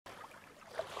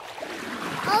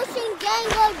ain't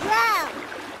gonna drown.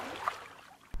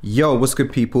 Yo, what's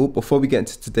good people? Before we get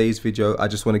into today's video, I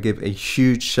just want to give a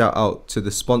huge shout out to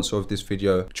the sponsor of this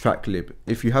video, Tracklib.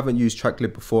 If you haven't used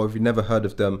Tracklib before, if you've never heard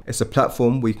of them, it's a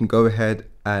platform where you can go ahead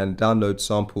and download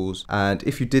samples, and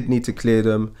if you did need to clear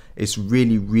them, it's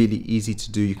really easy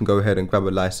to do. You can go ahead and grab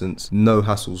a license, no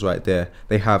hassles right there.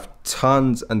 They have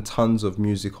tons and tons of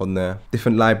music on there,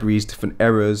 different libraries, different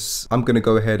eras. I'm gonna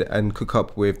go ahead and cook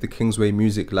up with the Kingsway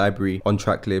music library on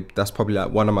Tracklib. That's probably like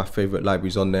one of my favorite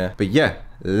libraries on there. But yeah,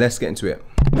 let's get into it.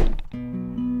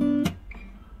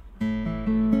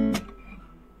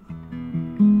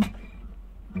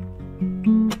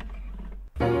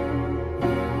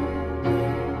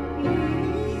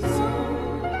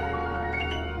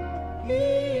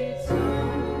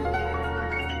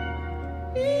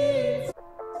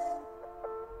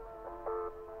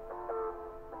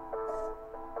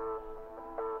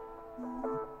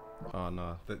 Oh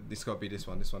no, this got to be this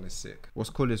one. This one is sick. What's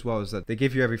cool as well is that they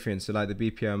give you everything. So like the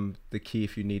BPM, the key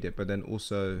if you need it, but then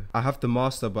also I have the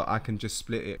master, but I can just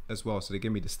split it as well. So they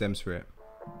give me the stems for it.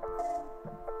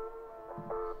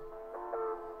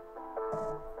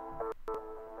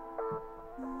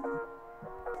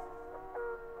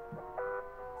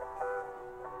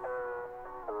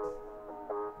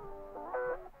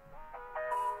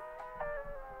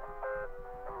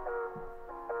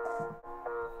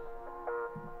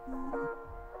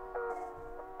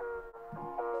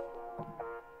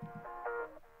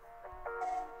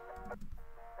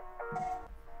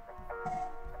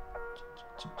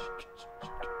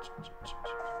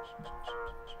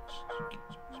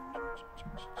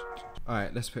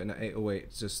 Alright, let's put in an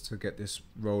 808 just to get this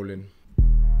rolling.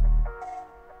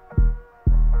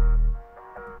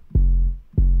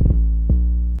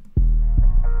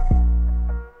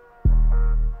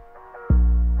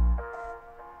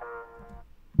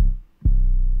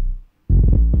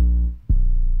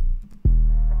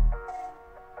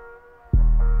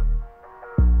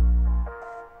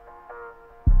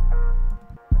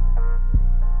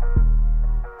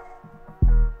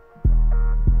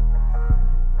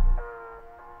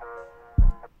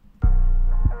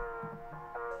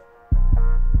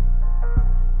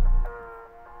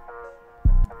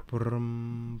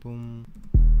 Boom, boom.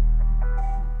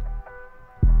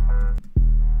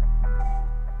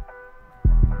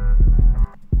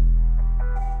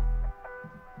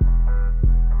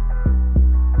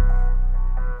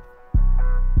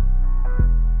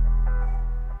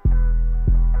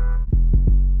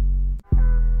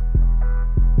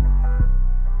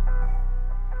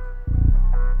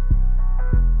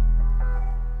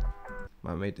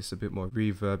 Might make this a bit more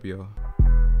reverbier.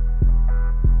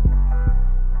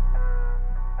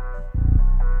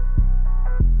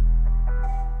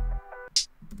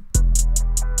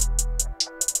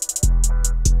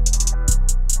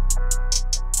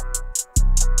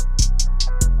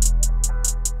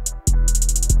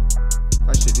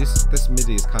 Actually, this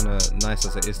MIDI is kind of nice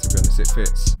as it is, to be honest. It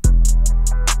fits.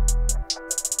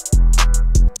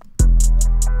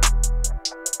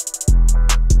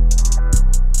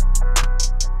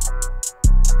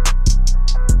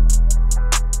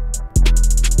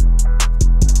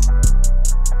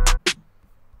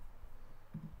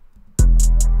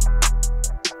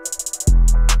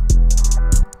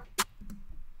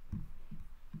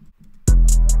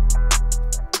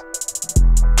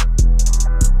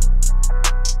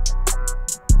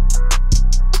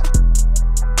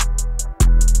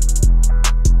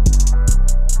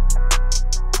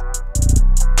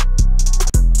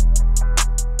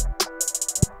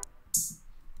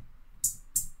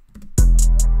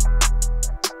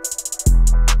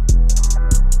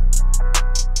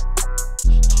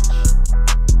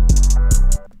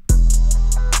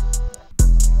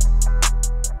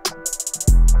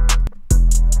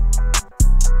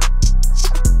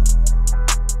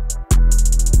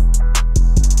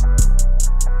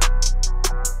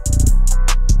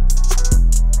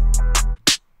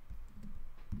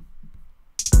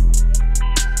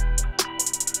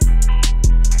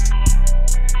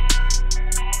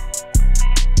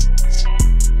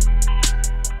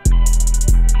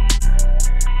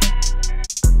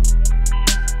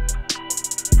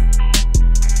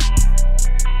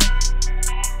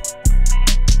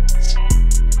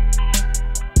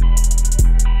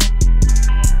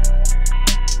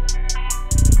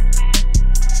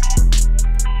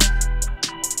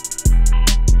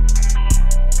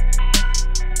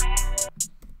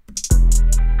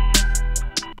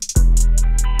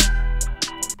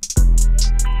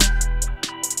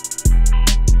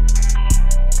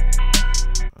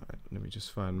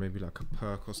 Just find maybe like a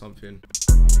perk or something.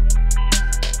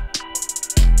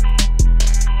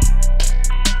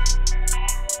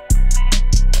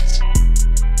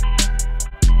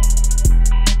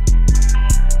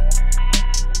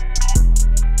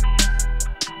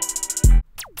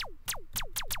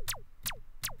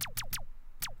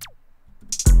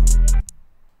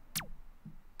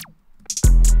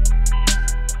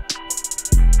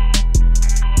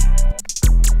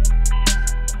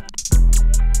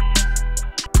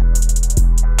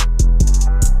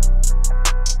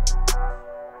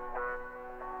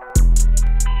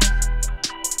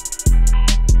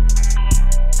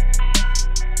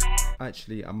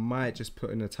 Actually, I might just put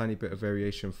in a tiny bit of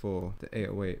variation for the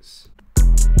 808s.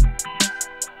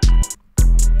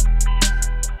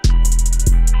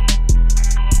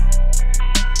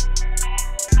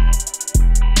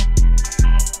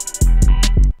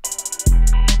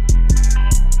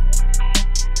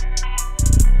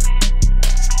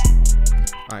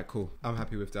 Alright, cool. I'm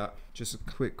happy with that. Just a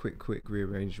quick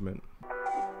rearrangement.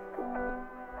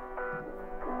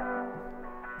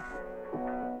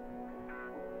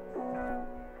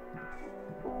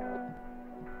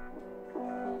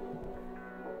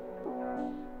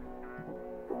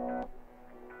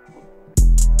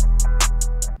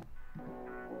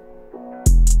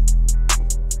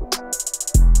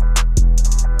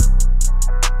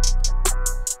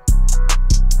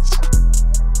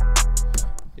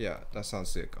 Yeah, that sounds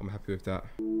sick. I'm happy with that.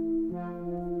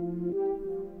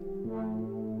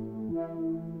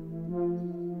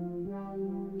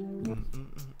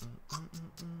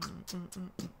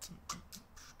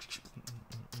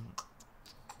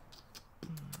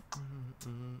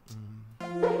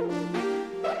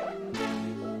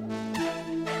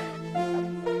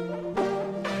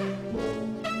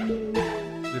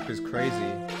 This is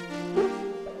crazy.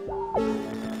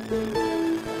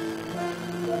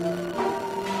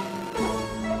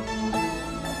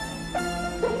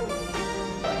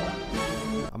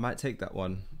 I might take that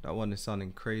one. That one is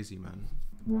sounding crazy, man.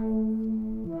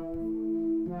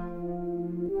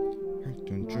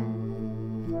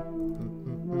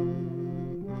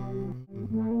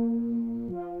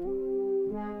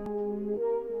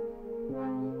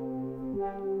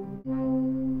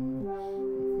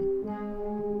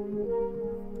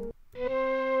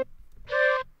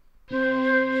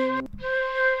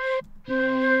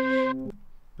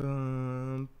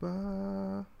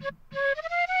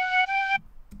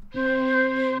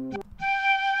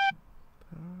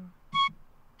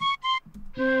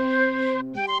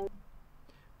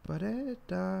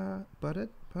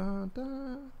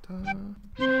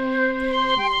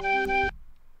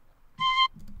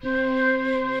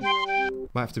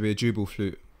 Might have to be a jubal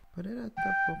flute.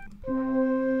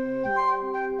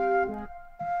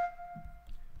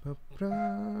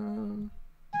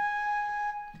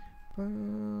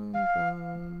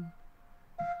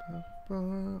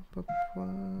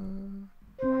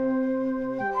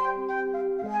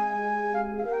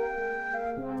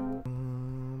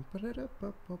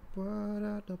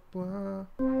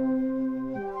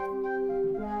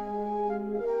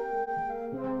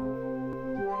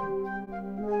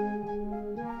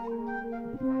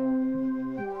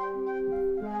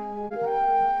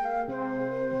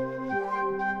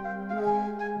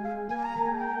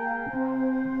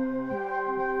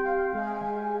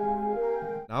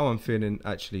 Now I'm feeling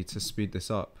actually to speed this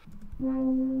up.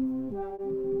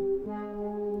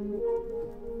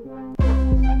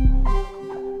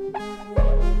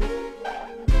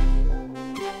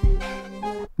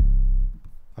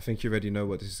 I think you already know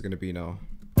what this is going to be now.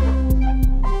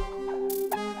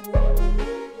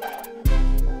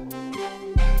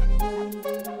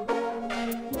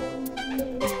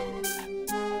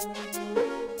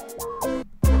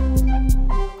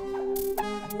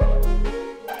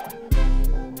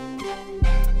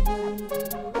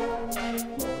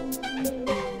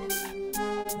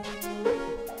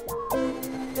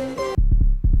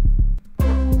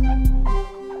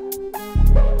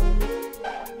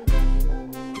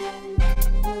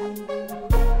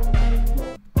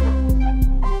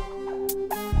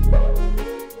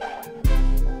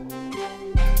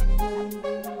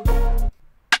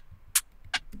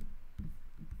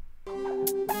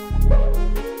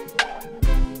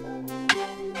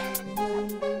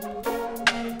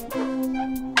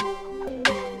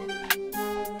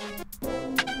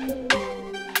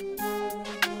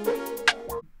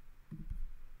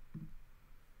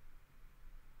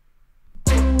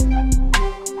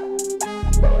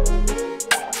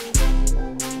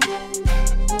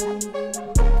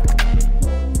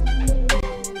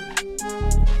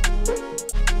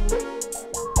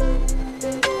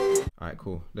 Alright,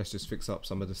 cool. Let's just fix up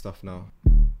some of the stuff now.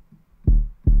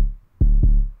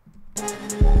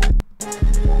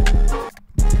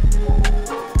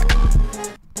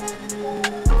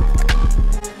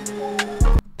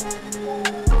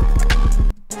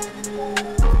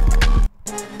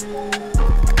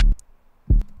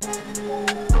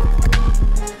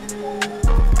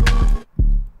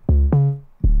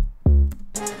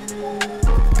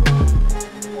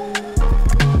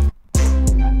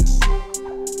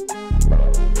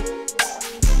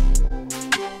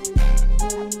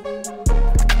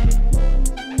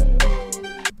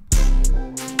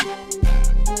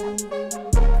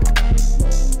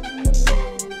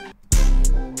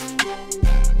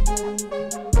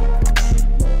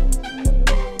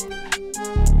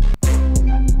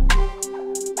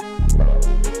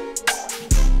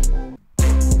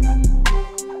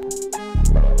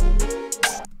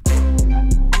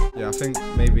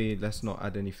 let's not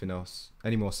add anything else,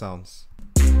 any more sounds.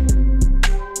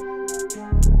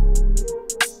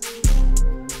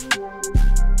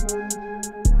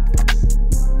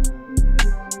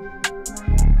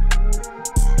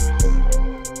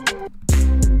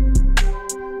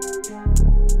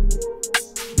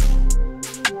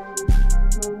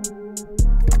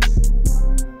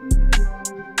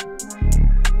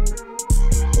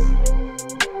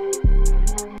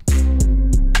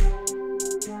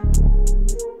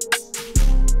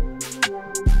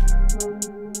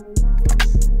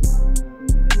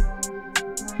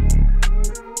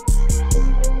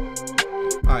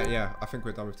 Alright, yeah, I think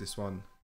we're done with this one.